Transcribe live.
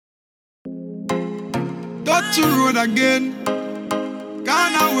touch the road again.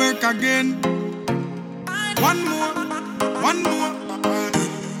 Gonna work again. One more.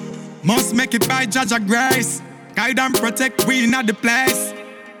 Must make it by Judge of Grace. Guide and protect, we in the place.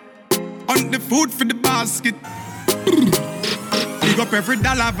 On the food for the basket. Big up every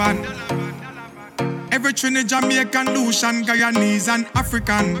dollar van. Every Trinidad, Jamaican, Lucian, Guyanese and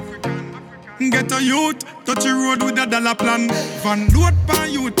African. Get a youth, touch the road with a dollar plan. Van load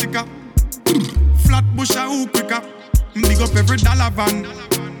pan you ticker. Flat bush a who quicker. Big up every dollar van.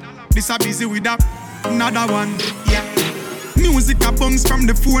 This a busy with that, another one. Yeah. Music a bounce from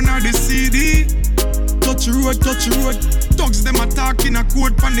the phone or the CD. Touch the road. Thugs them attack in a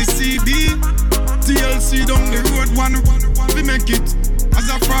code from the CD. TLC down the road, one we make it. As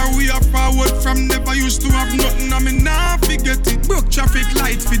a far we are forward from never used to have nothing, I mean nah forget it. Broke traffic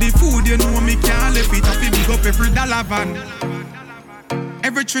lights for the food, you know me can't left it. I feel big up every dollar van.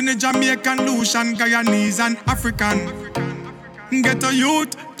 Every Trinidad, Jamaican, Lucian, Guyanese and African. Get a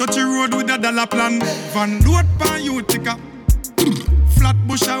youth, touch the road with a dollar plan. Van load pan you ticker. Flat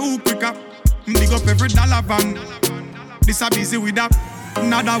bush a who quicker. Big up every dollar van. This a busy with that,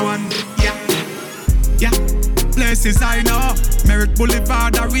 another one. Yeah. Places I know. Merrick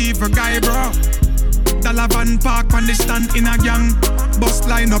Boulevard, a river guy, bro. Dollar van park on the stand in a gang. Bus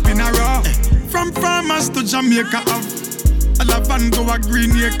line up in a row. From farmers to Jamaica have. Dollar van go a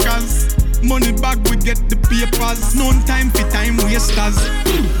green acres. Money bag we get the papers. No time for time wasters.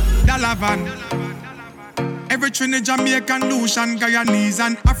 Dollar van. Every Trinidad, Jamaican, Lucian, Guyanese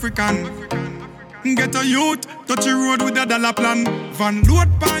and African. Get a youth, touch the road with a dollar plan. Van load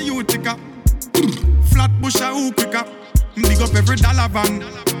pan you ticker. Flat bush a who quicker. Big up every dollar van.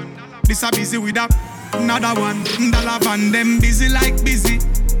 This a busy with that, another one. Dollar van, them busy like busy.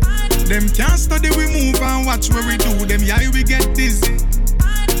 Them can't study, we move and watch where we do. Them yeah, we get dizzy.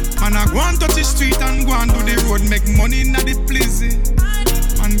 Man, I go and touch the street and go and do the road. Make money in the pleasy.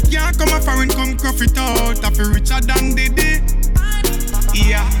 Man can't come a foreign, come cruff it out. I feel richer than they did.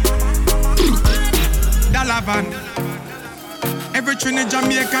 Yeah. Dollar van. Every Trinidad,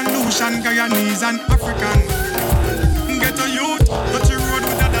 Jamaican, Lucian, Guyanese and African. Get a youth, touch the road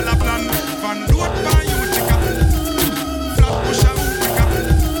with a dollar plan. Van load pan you ticker. Flat push a who quicker.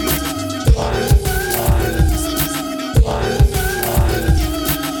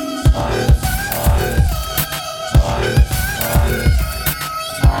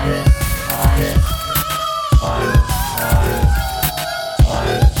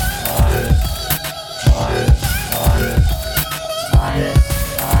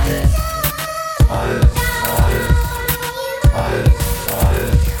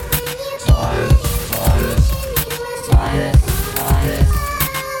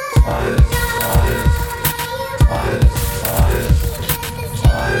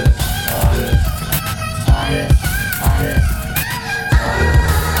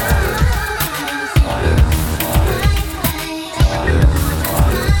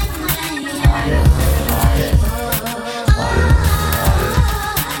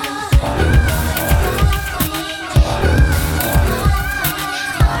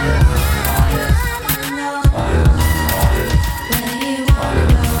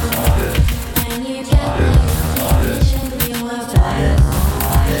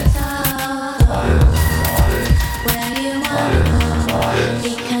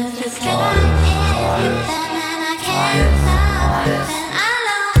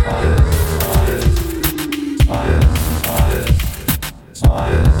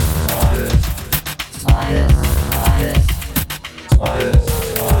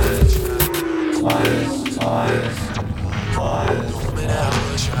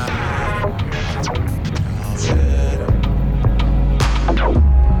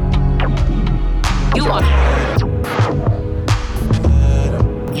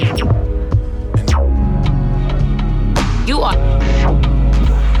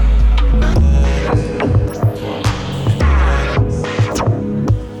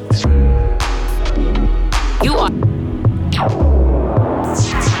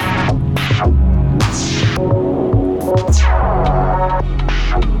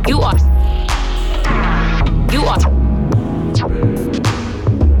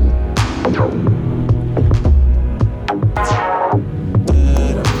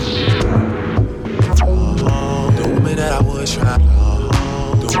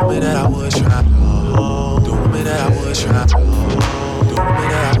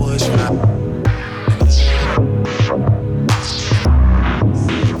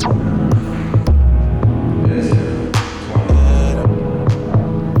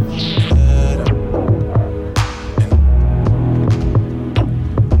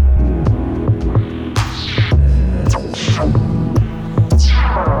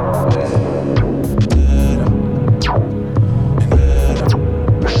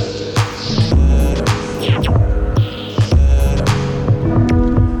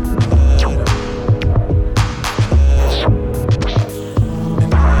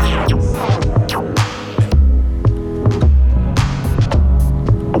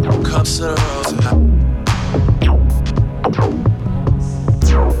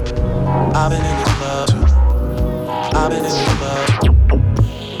 been in this club too. I've been in this club too.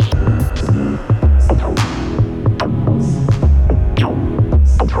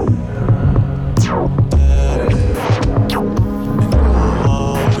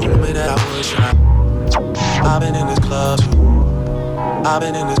 I've been in this club too. I've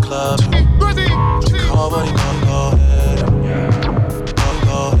been in this club too. Call what he call, go ahead.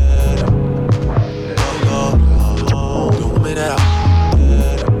 Go ahead. Go. Do me that.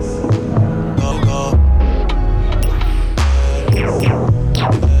 Go.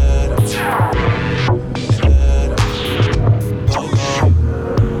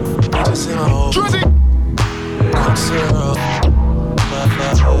 Just in my hole. Come syrup.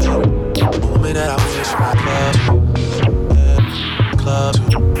 Do me that I wish my club.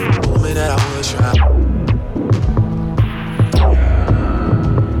 Do me that I wish I.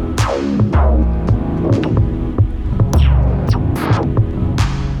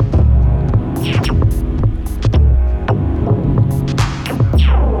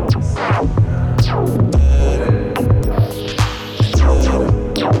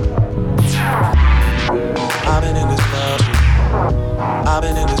 I've been in this club. I've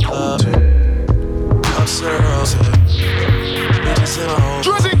been in this club. Cups of rose. Bitches in my hole.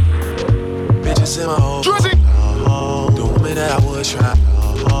 Bitches in my hole. Do me that I would try.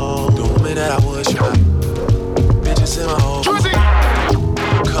 Do me that I would try. Bitches in my hole.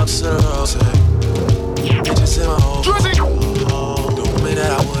 Cups of rose. Bitches in my hole. Do me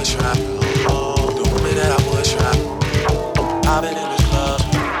that I would try. Do me that I would try. I've been in this club.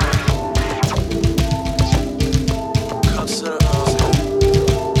 Cups of rose.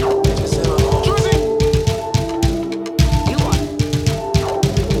 Bitches in my hole. You want.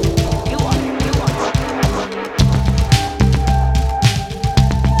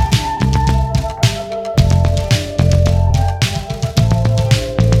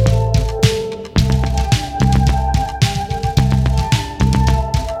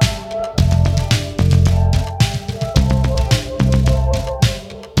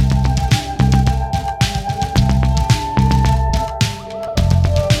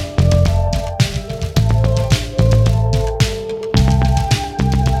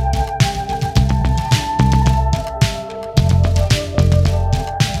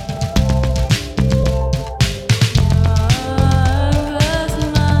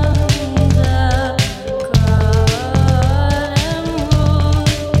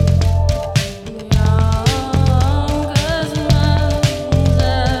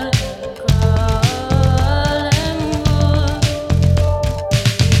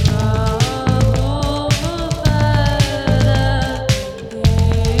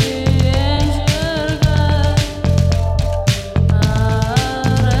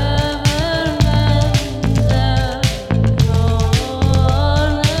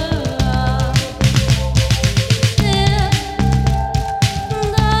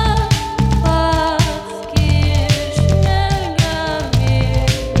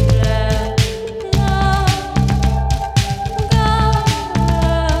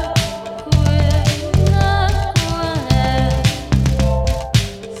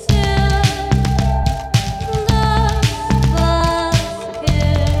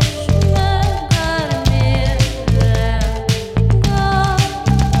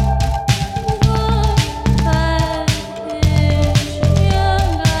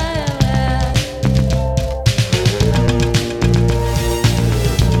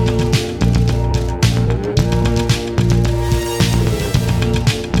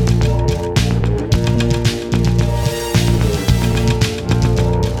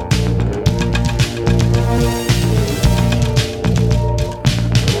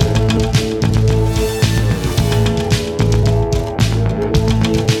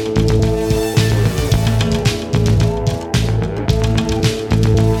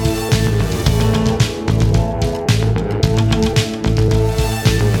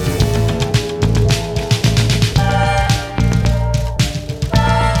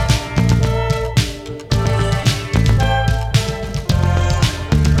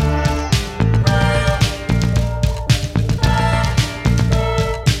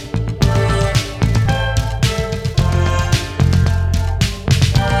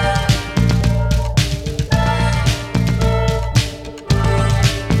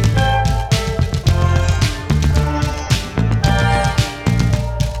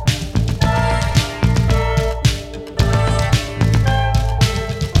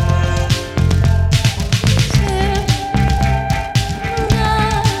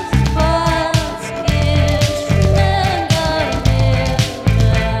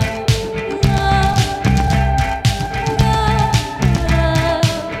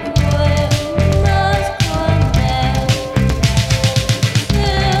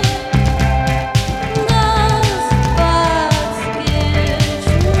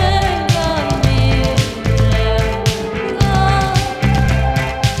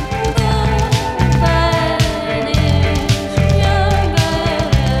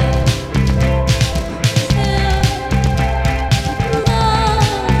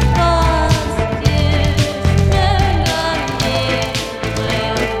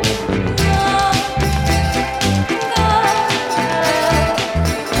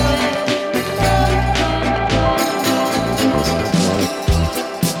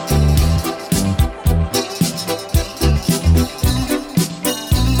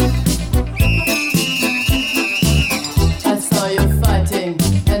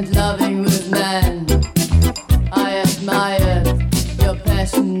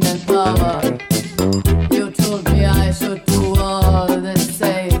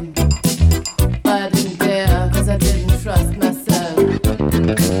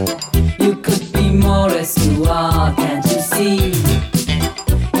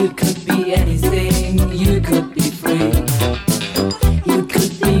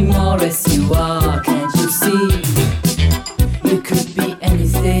 more as you are, can't you see? You could be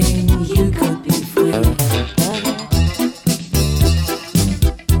anything, you could be free.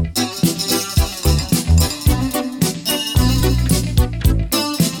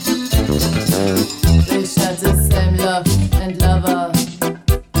 We shared the same love and lover.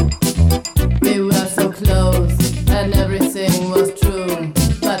 We were so close and everything was true.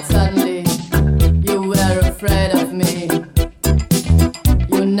 But suddenly you were afraid of me.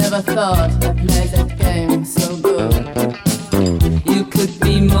 You never thought I played that game so good. You could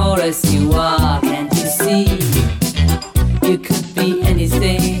be more as you are, can't you see? You could be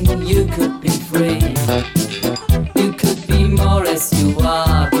anything, you could be free. You could be more as you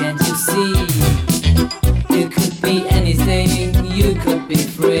are, can't you see? You could be anything, you could be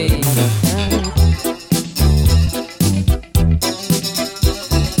free.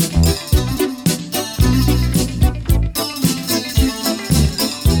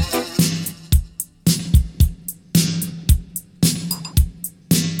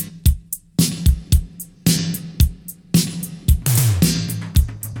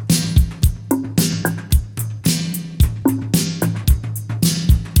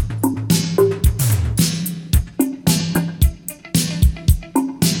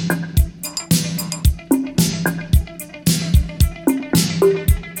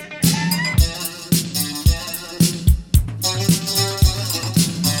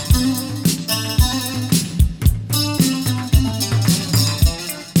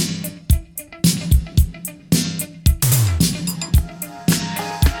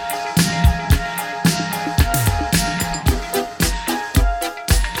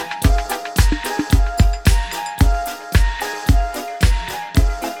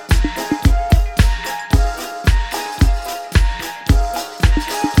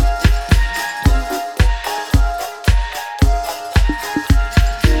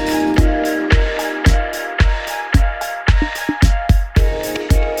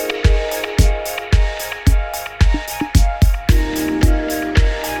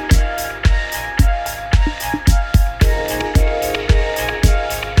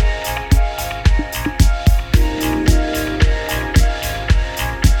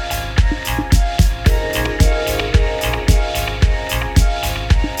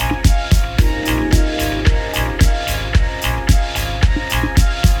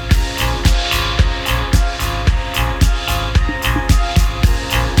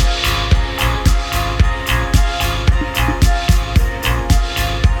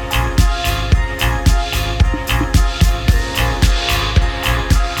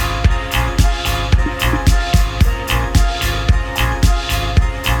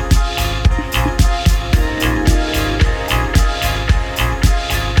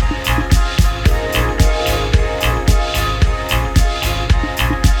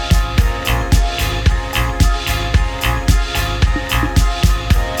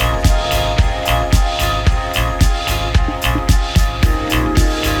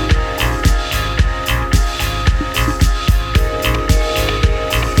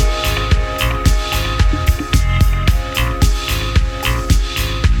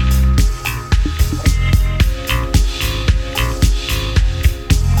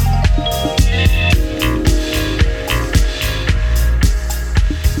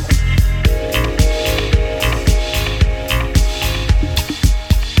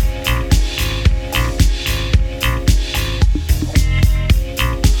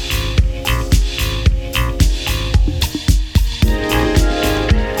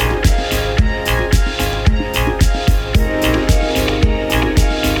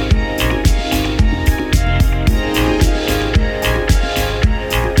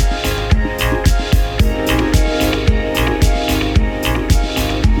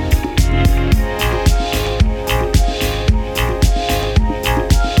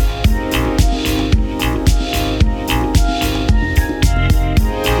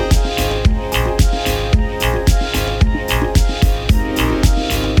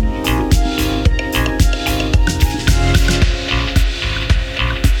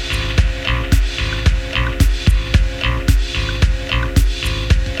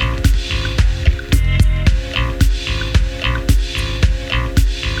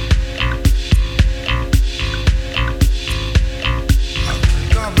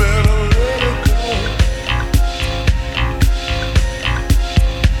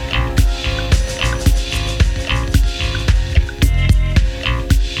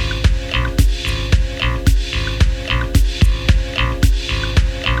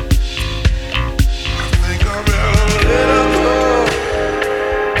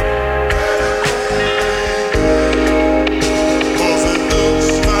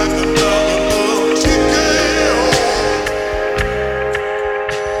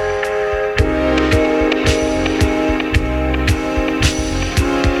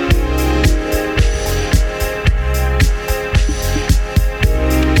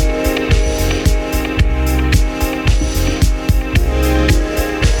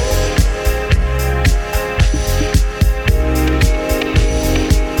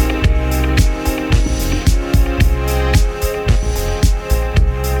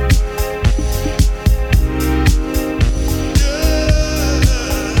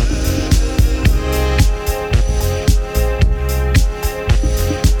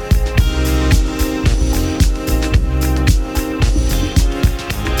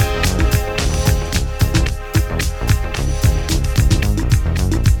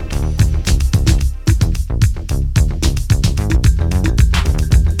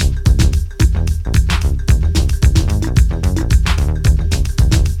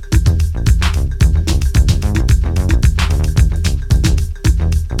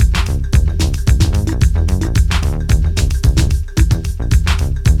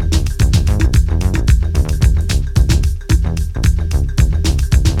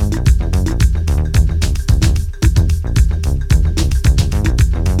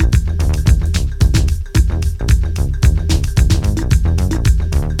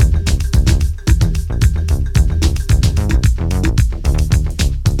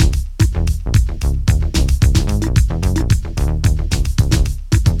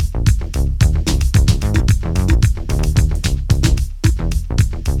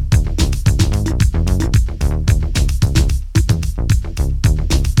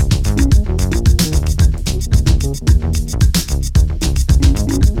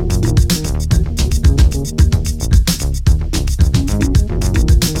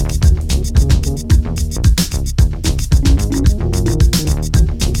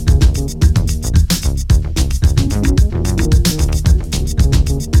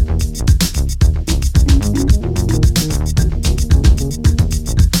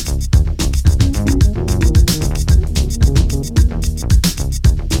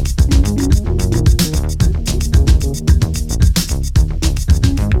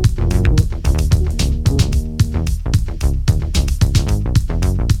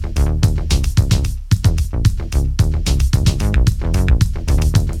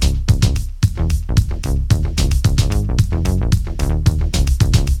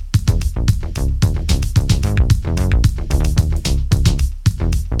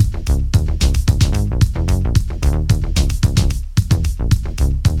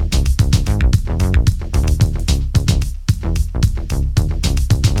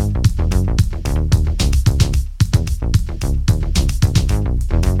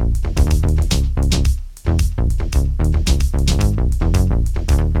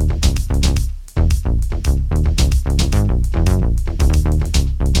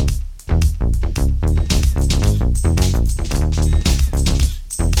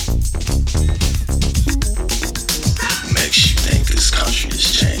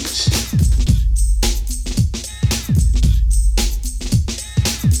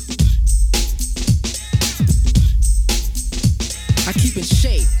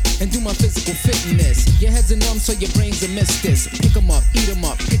 poison them so your brains will miss this. Pick 'em up, eat 'em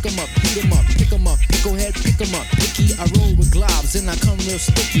up, pick 'em up, beat 'em up, pick 'em up, picklehead, pick 'em up, picky. I roll with globs and I come real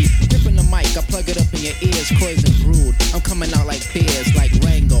sticky. Ripping the mic, I plug it up in your ears, crazy and brood. I'm coming out like beers, like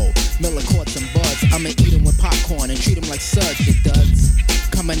Rango, Miller Quartz and Buds. I'ma eat 'em with popcorn and treat 'em like suds, you duds.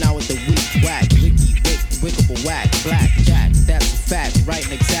 Coming out with the weak whack, wicky, wickable whack, black jack. That's a fact, right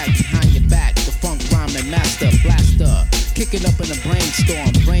and exact behind your back. The funk rhyming master, blaster. Kicking up in a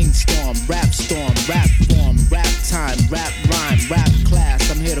brainstorm, rap storm, rap form, rap time, rap rhyme, rap class.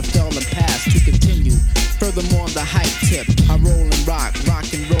 I'm here to fail and pass, to continue. Furthermore on the hype tip, I roll and rock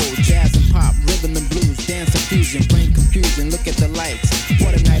and roll, jazz and pop, rhythm and blues, dance and fusion, brain confusion. Look at the lights,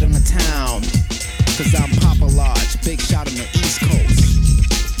 what a night on the town. Cause I'm Poppa Large, big shot on the East Coast.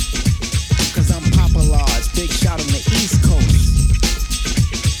 Cause I'm Poppa Large, big shot on the East Coast.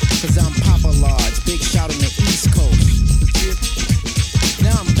 Cause I'm Poppa Large, big shot on the East Coast.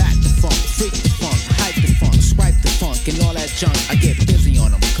 Now I'm back to funk, freak the funk, hype the funk, swipe the funk, and all that junk. I get busy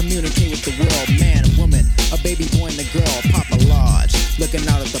on them, communicate with the world, man, woman, a baby boy and a girl, Poppa Large. Looking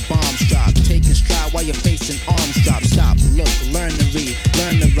out at the bombs drop, taking stride while you're facing arms drop. Stop, look, learn to read,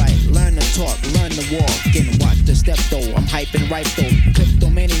 learn to write, learn to talk, learn to walk, and watch the step though. I'm hyping right though,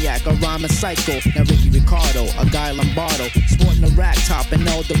 kleptomaniac, a rhyme a psycho. Now Ricky Ricardo, a guy Lombardo, sporting a rack top and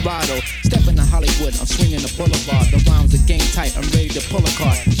El Dorado. Stepping to Hollywood, I'm swinging the boulevard. The rhymes are game tight, I'm ready to pull a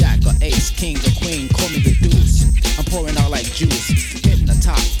card. Jack or ace, king or queen, call me the deuce. I'm pouring out like juice, hitting the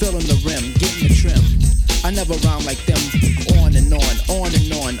top, filling the rim, getting the trim. I never rhyme like them, on and on, on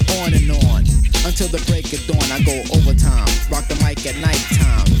and on, on and on. Until the break of dawn, I go overtime. Rock the mic at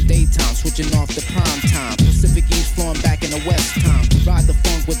nighttime, daytime, switching off the prime time. Pacific East flowing back in the West time. Ride the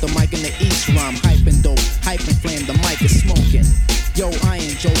funk with the mic in the East rhyme. Hype and dope, hype and flame, the mic is smoking. Yo, I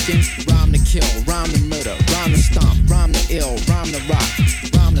ain't joking. Rhyme to kill, rhyme to murder, rhyme to stomp, rhyme to ill, rhyme to rock,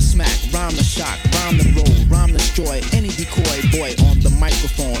 rhyme to smack, rhyme to shock, rhyme to roll, rhyme to destroy. Any decoy boy on the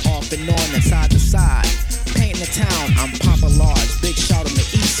microphone, off and on and side to side. Painting the town, I'm Poppa Large, big shout on the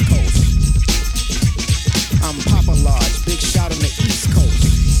East Coast. I'm Poppa Large, big shout on the East Coast.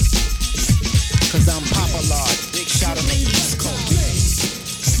 Cause I'm Poppa Large, big shout on the East Coast.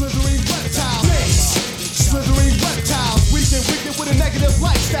 Slithering reptiles, slithering reptiles, wicked with a negative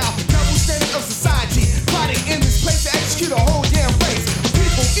lifestyle. Double standard of society, plotting in this place to execute a whole damn race.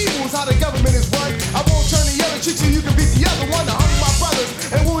 People, evil is how the government is run. I won't turn the other cheek so you can beat the other one. I hung my brothers,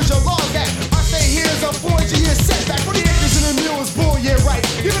 and who is your log at? I stay here as a 400 year setback. For the acres and the mule is bull, yeah right.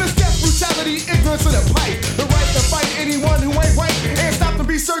 Giving us death, brutality, ignorance of the pipe. The right to fight anyone who ain't right, and stop to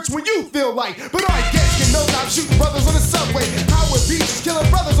be searched when you feel like. But alright, get no time shooting brothers on the subway. Howard Beach, killing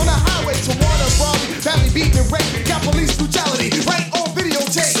brothers on the highway. Tawana, Brawley, badly beaten and raped. Got police brutality right on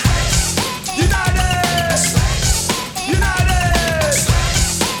videotape. United! United!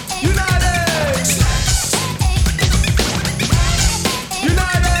 United!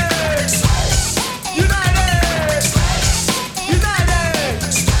 United! United! United!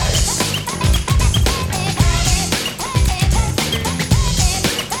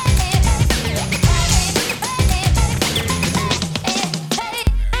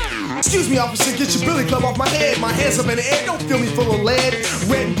 Excuse me, officer, get your billy club off my head. My hands up in the air, don't feel me full of lead.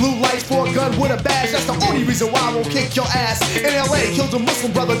 Red and blue lights for a gun with a badge. That's the only reason why I won't kick your ass. In LA, killed a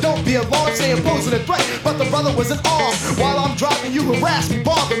Muslim brother, don't be alarmed. Saying posing a threat, but the brother was an arm. While I'm driving, you harass me,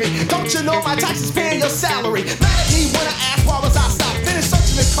 bother me. Don't you know my taxes paying your salary? Mad at me when I ask why was I stopped. Finish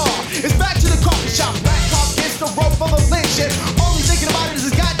searching the car, it's back to the coffee shop. Black cop against the rope full of lynch shit. Only thinking about it is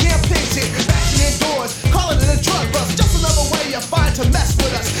this goddamn pig shit. Bashing indoors, calling it a drug bust. Just another way you find to mess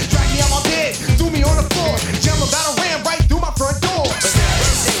with us. Drag me out my bed, threw me on the floor. Jam a battle ram right through my front door.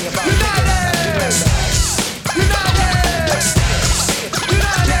 United! United!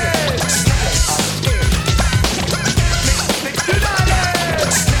 United!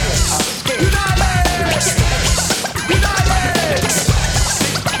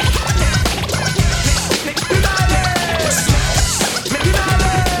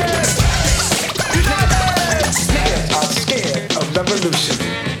 Revolution.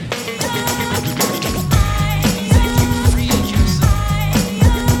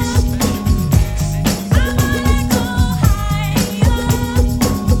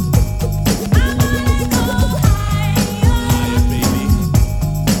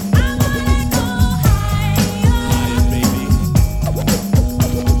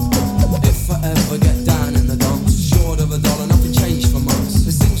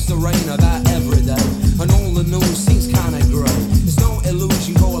 Rain about every day, and all the news seems kinda grey. It's no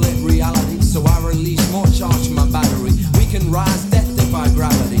illusion.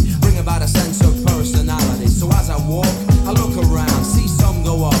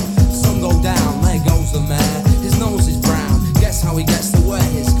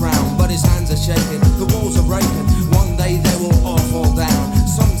 shaking, the walls are breaking. One day they will all fall down.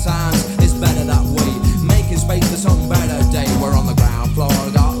 Sometimes it's better that way, making space for some better day. We're on the ground floor,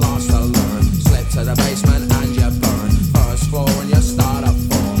 got lost to learn. Slip to the basement and you burn. First floor and you start at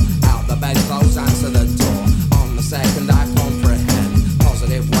 4. Out the bed, close, answer the door. On the second I comprehend.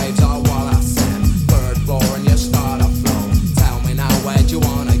 Positive waves are what I send. Third floor and you start a flow. Tell me now, where'd you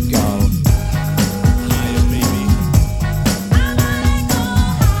wanna go? Higher, baby.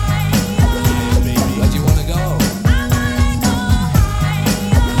 Where'd you wanna go? Higher,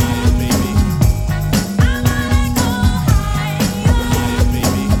 baby.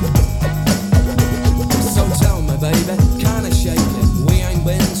 So tell me, baby, kinda shaking. We ain't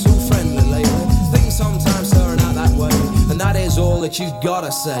been too friendly lately. Things sometimes turn out that way, and that is all that you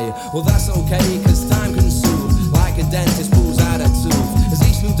gotta say. Well, that's okay, cause time can soothe, like a dentist pulls out a tooth. As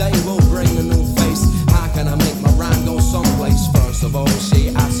each new day will bring a new face, how can I make my rhyme go someplace? First of all, she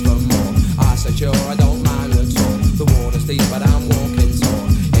asked for more. I said, sure, I don't mind at all. The water's deep, but I'm walking tall.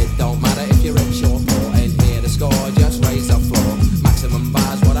 It don't matter if you're rich or poor. Ain't here to score, just raise the floor. Maximum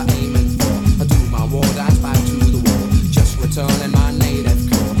vibes, what I'm aiming for. I do my war dance back to the wall, just returning my native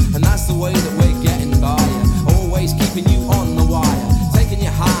core. And that's the way that we're getting by. Always keeping you on the wire, taking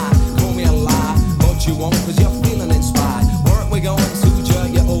you high, call me a lie, but you won't cause you're feeling inspired. Work we're going to jerk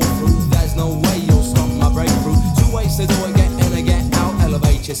you all through. There's no way you'll stop my breakthrough. 2 ways to do it, get in and get out.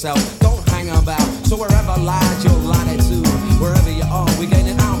 Elevate yourself, don't hang about. So wherever lies your latitude, wherever you are, we're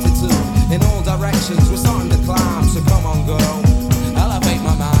gaining altitude. In all directions, we're starting to climb. So come on girl, elevate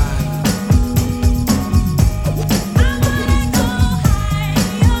my mind.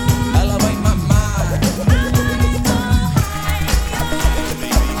 Elevate my mind.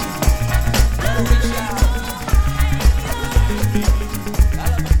 Reach out.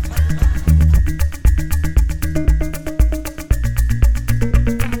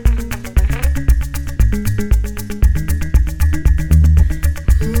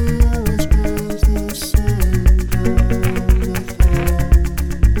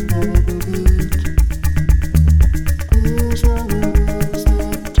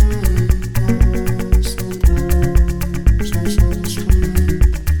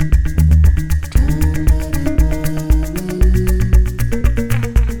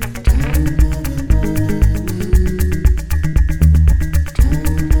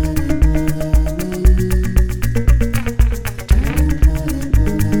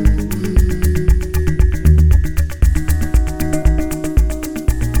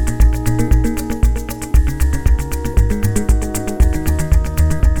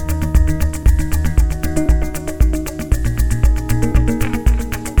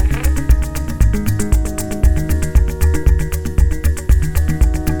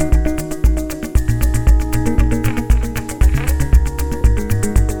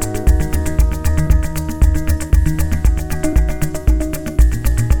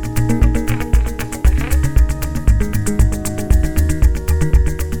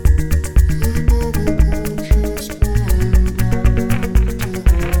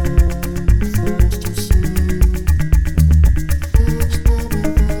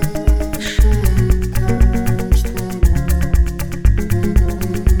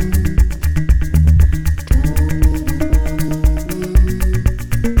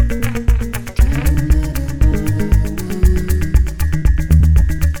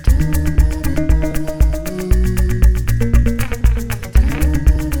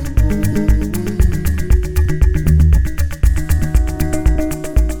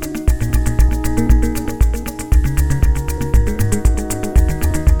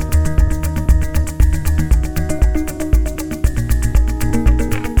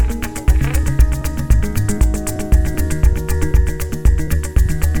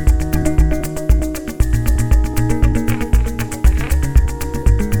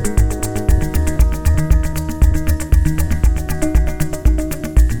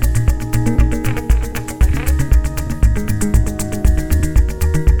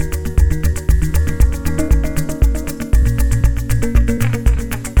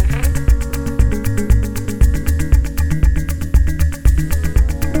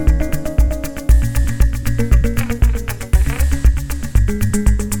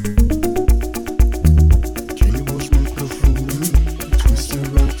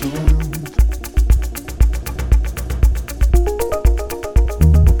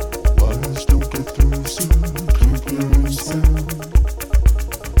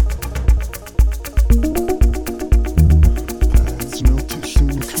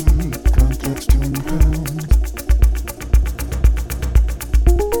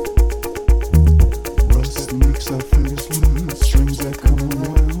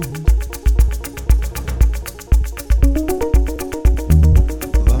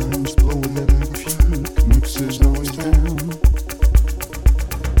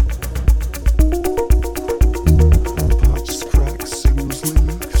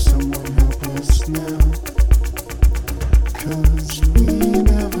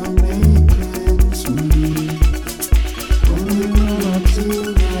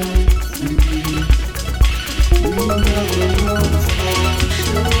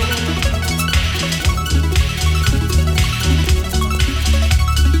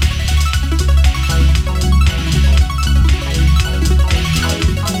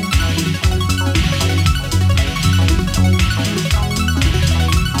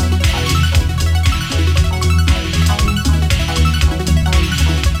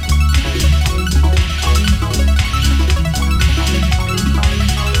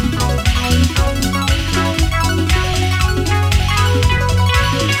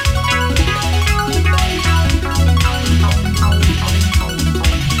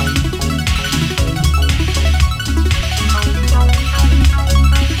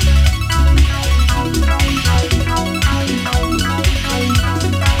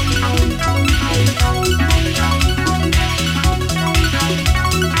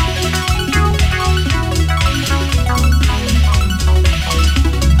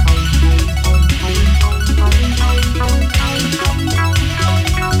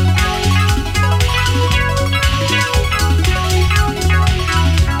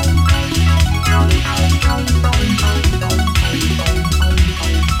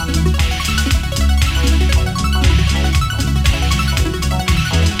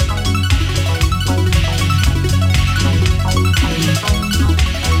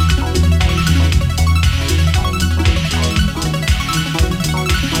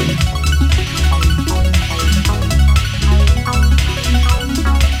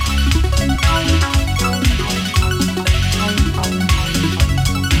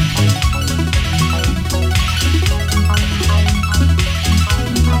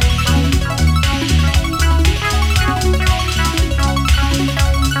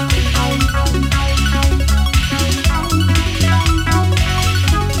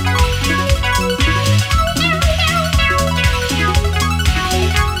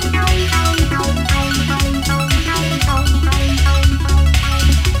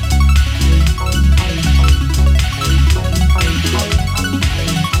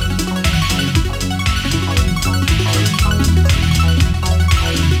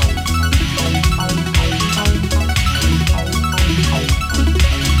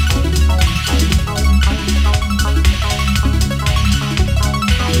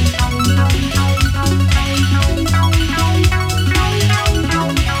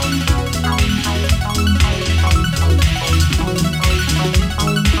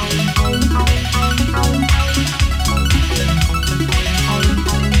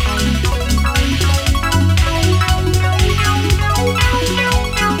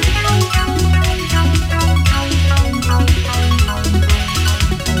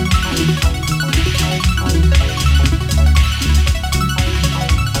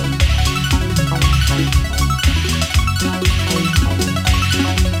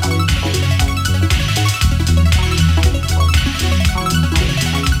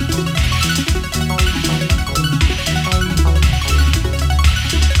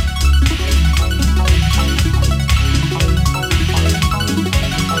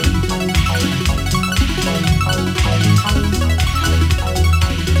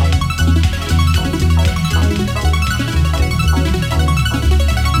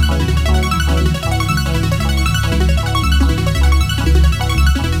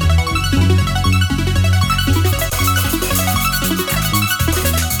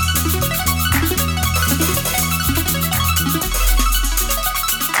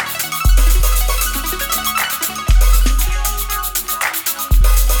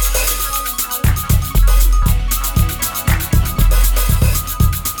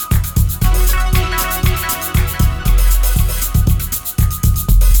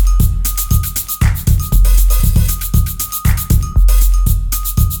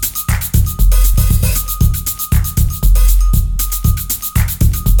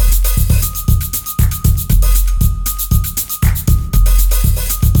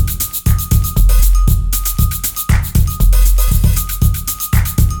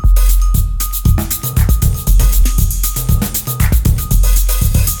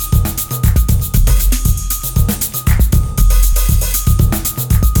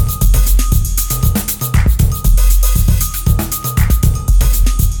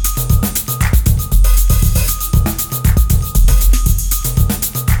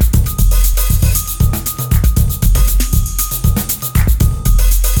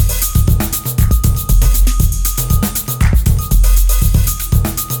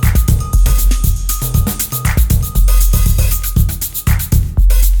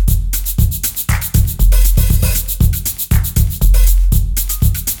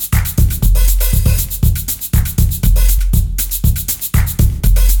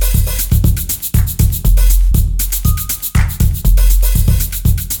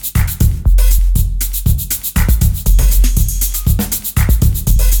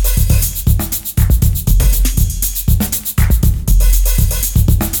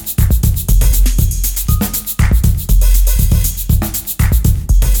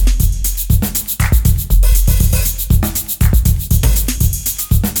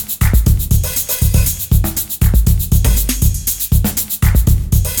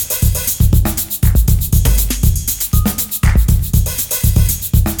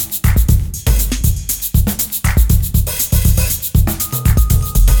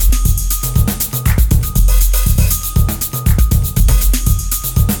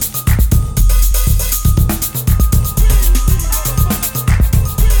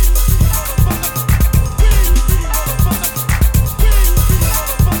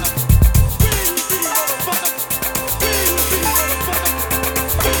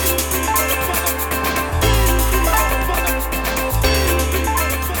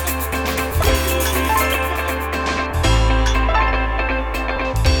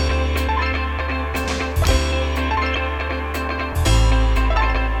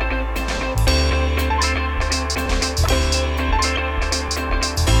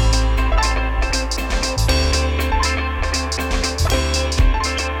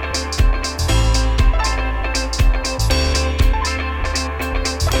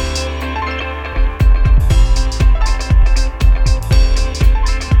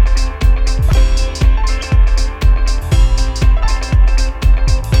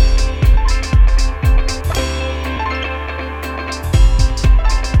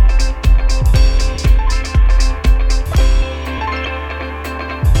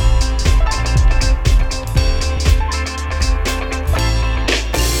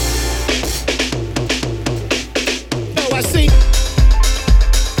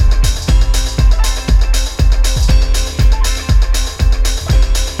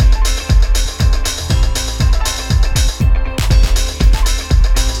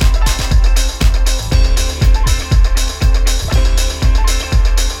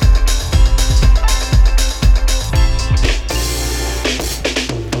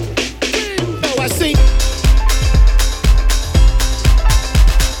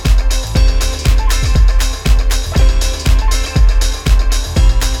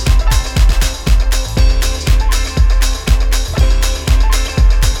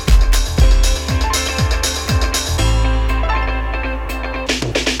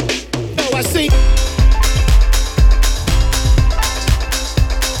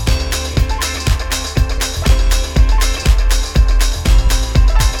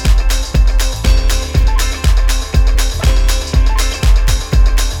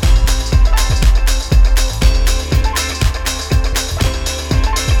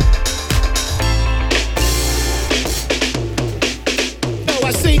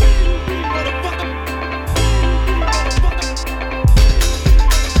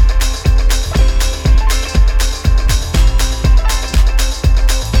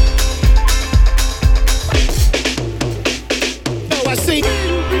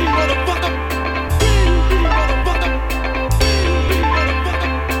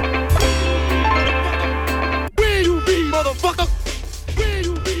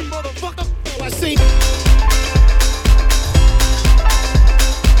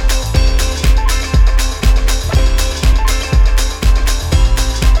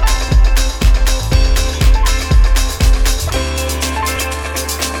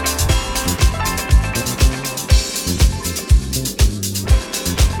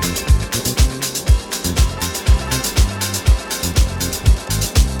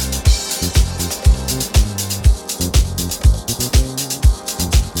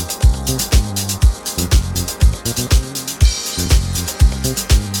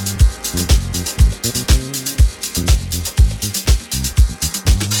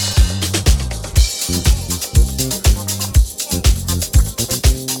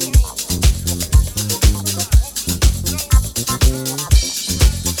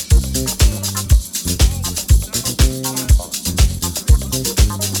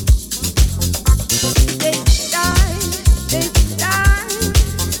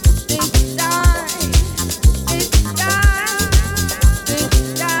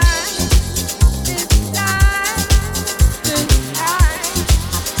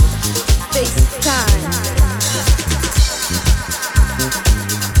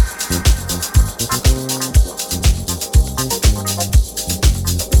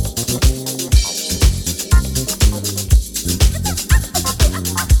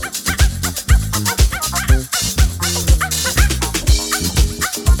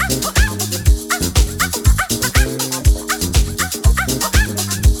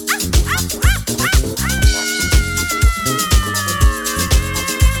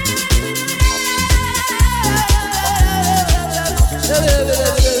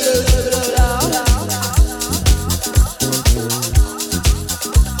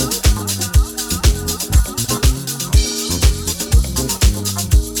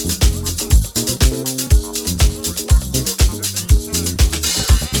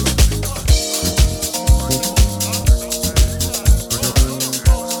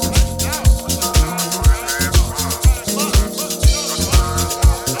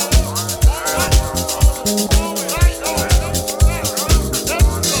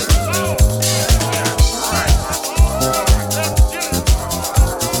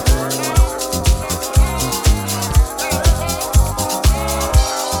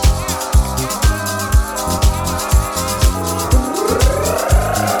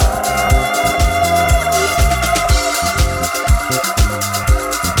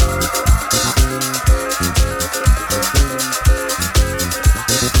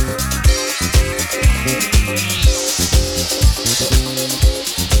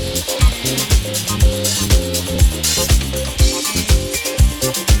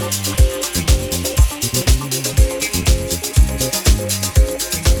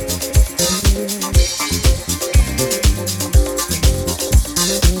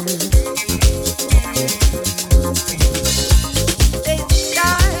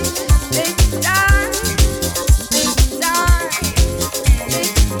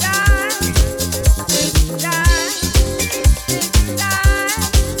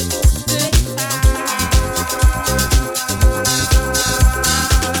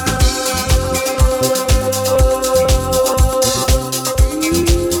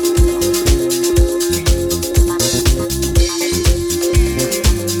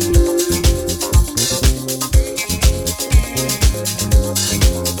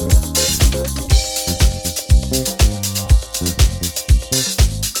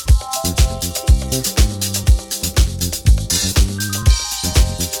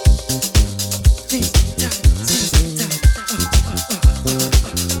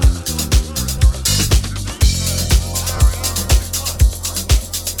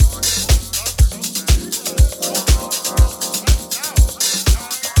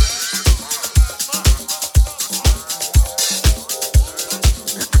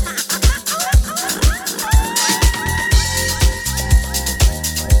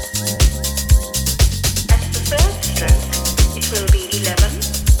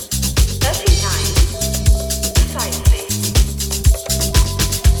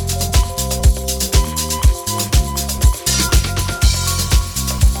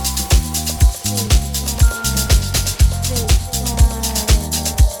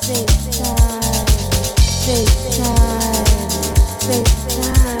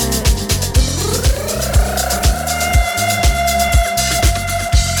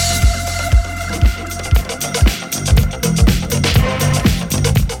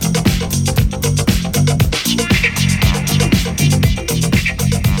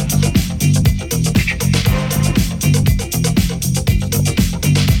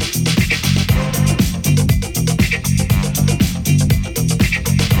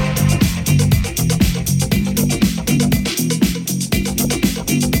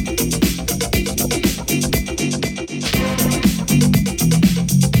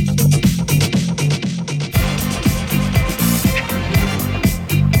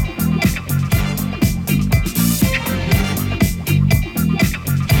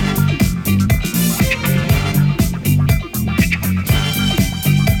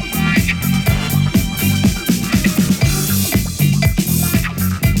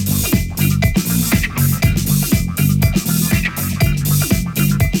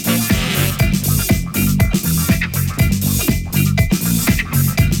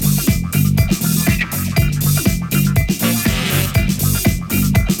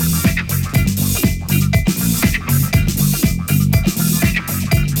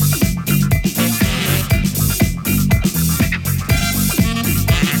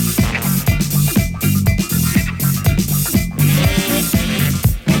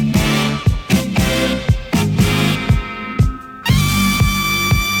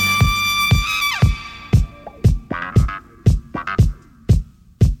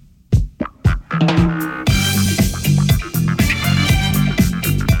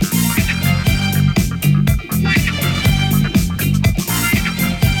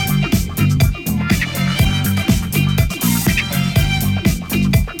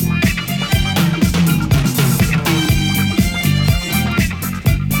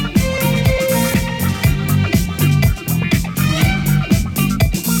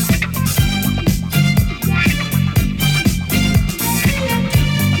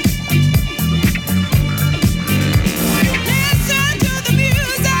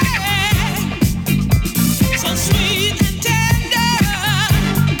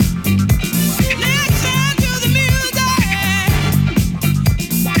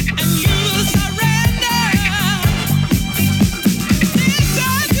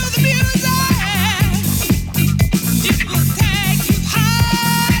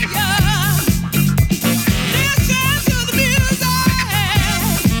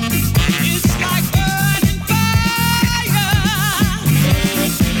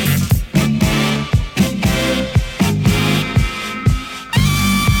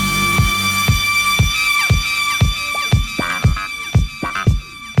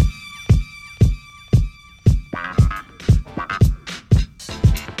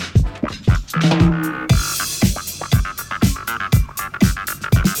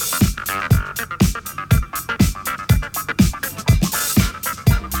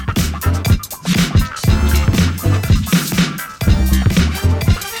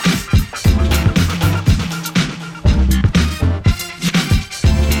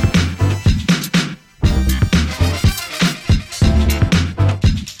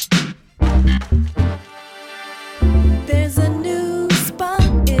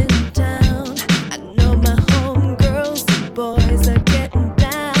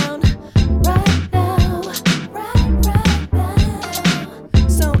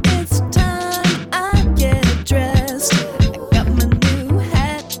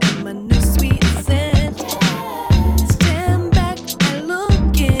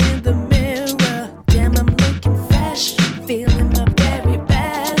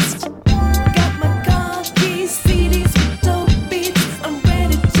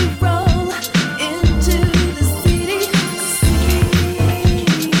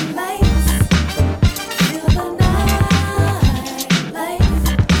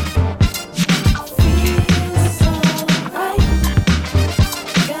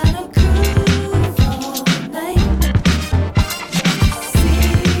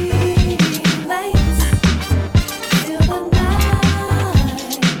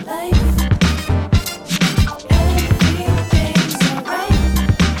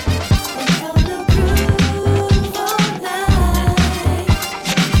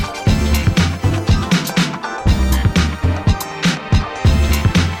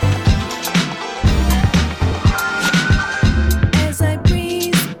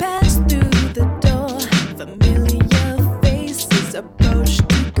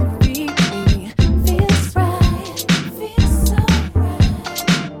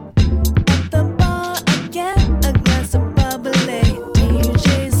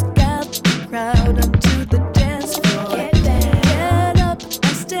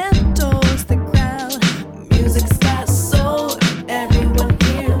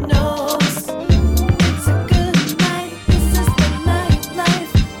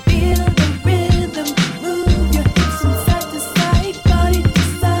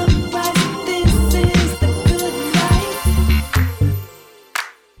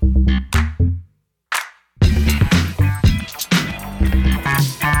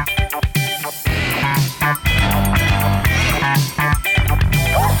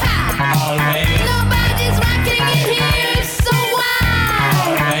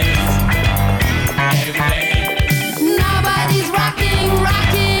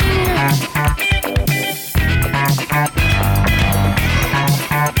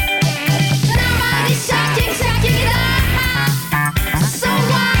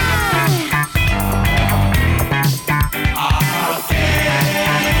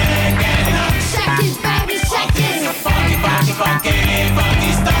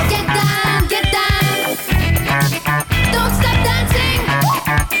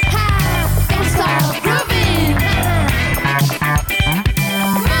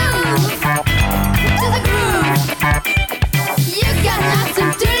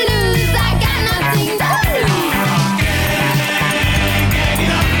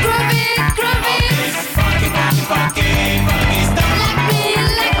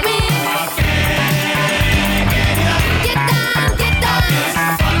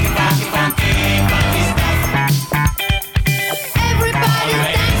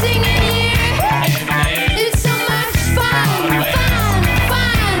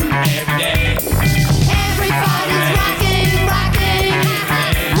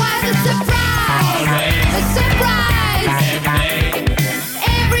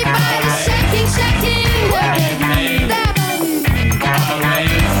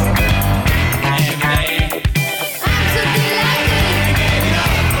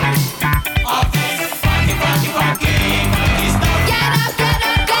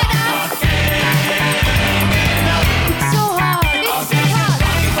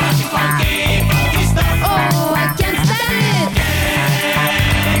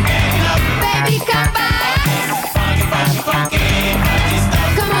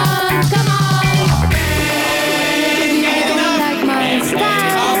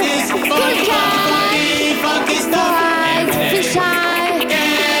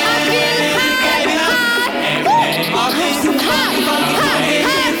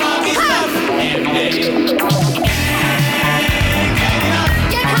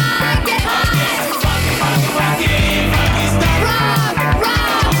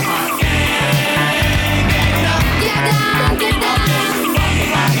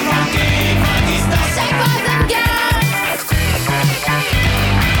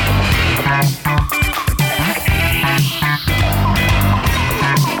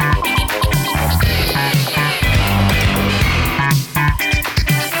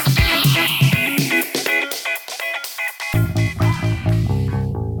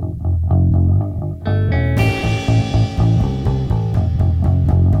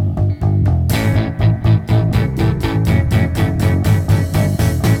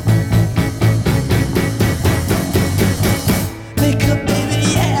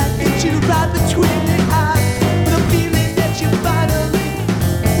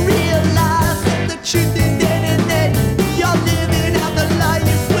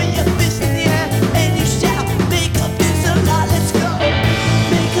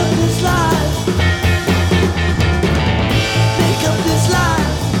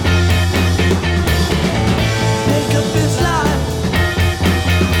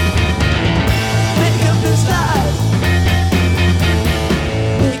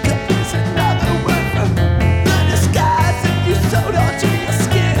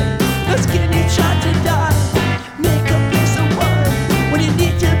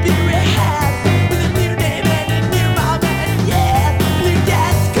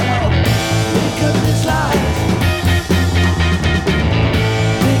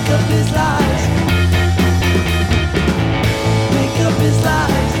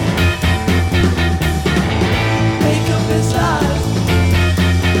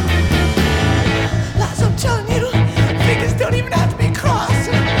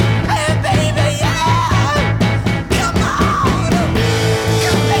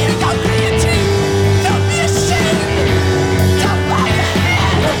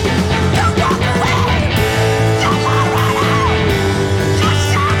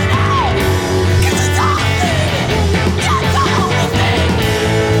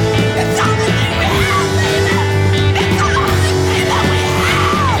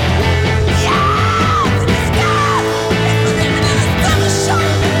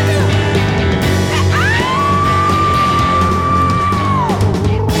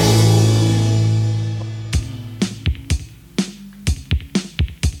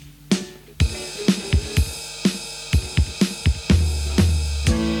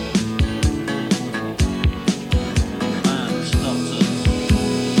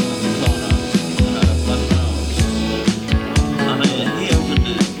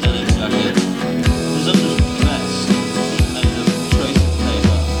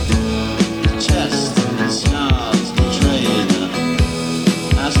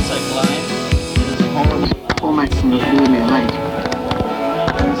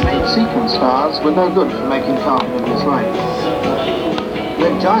 but no good for making fast with its light.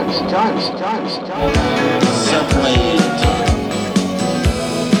 Then giants. Separated,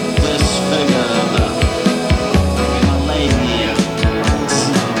 disfigured, maladies,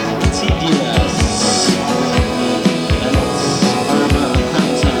 tedious, and its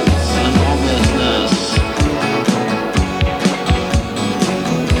over-acquaintance and obviousness.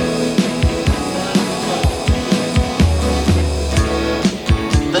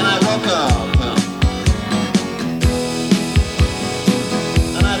 Then I woke up,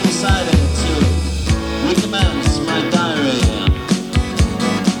 and I decided to recommence my diary.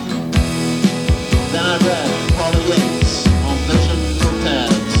 Then I read Paul Yates on Vision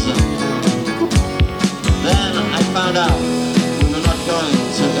Mopeds. Then I found out we were not going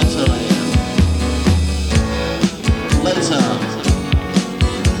to Italy. Later,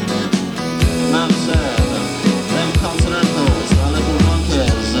 Mount said, them continentals are little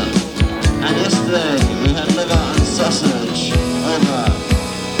monkeys. And yesterday we had liver and sausage over.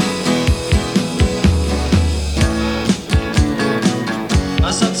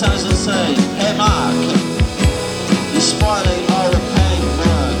 And sometimes I'll say, hey Mark, you're spoiling all the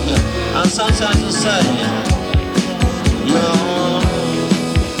paintwork. And sometimes I'll say, your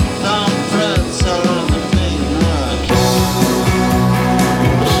thumbprints are on the paintwork.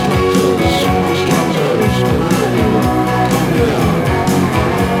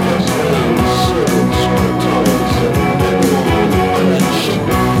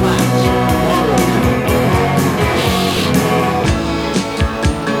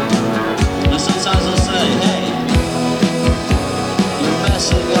 And sometimes I'll say, hey, you're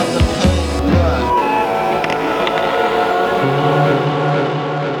messing up the paintwork.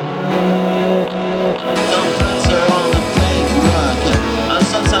 Thumbprints are on the paintwork. And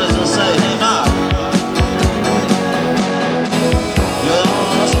sometimes I'll say, hey Mark,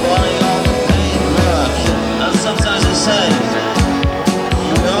 you're spoiling all the paintwork. And sometimes I'll say,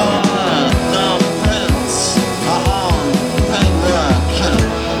 your thumbprints are on the paintwork.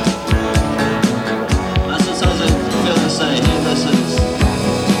 And sometimes I feel to say, hey, this is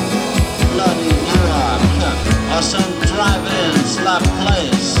bloody New York, or some drive-in slap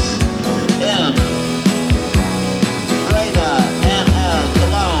place in Greater NL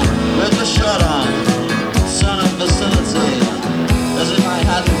Cologne with a shirt on, son of facility, as if I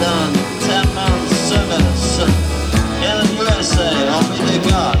hadn't done 10 months service in the USA or media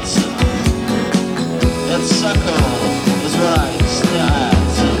gods. It's circle is where I stare at.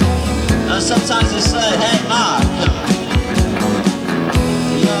 And sometimes they say, hey,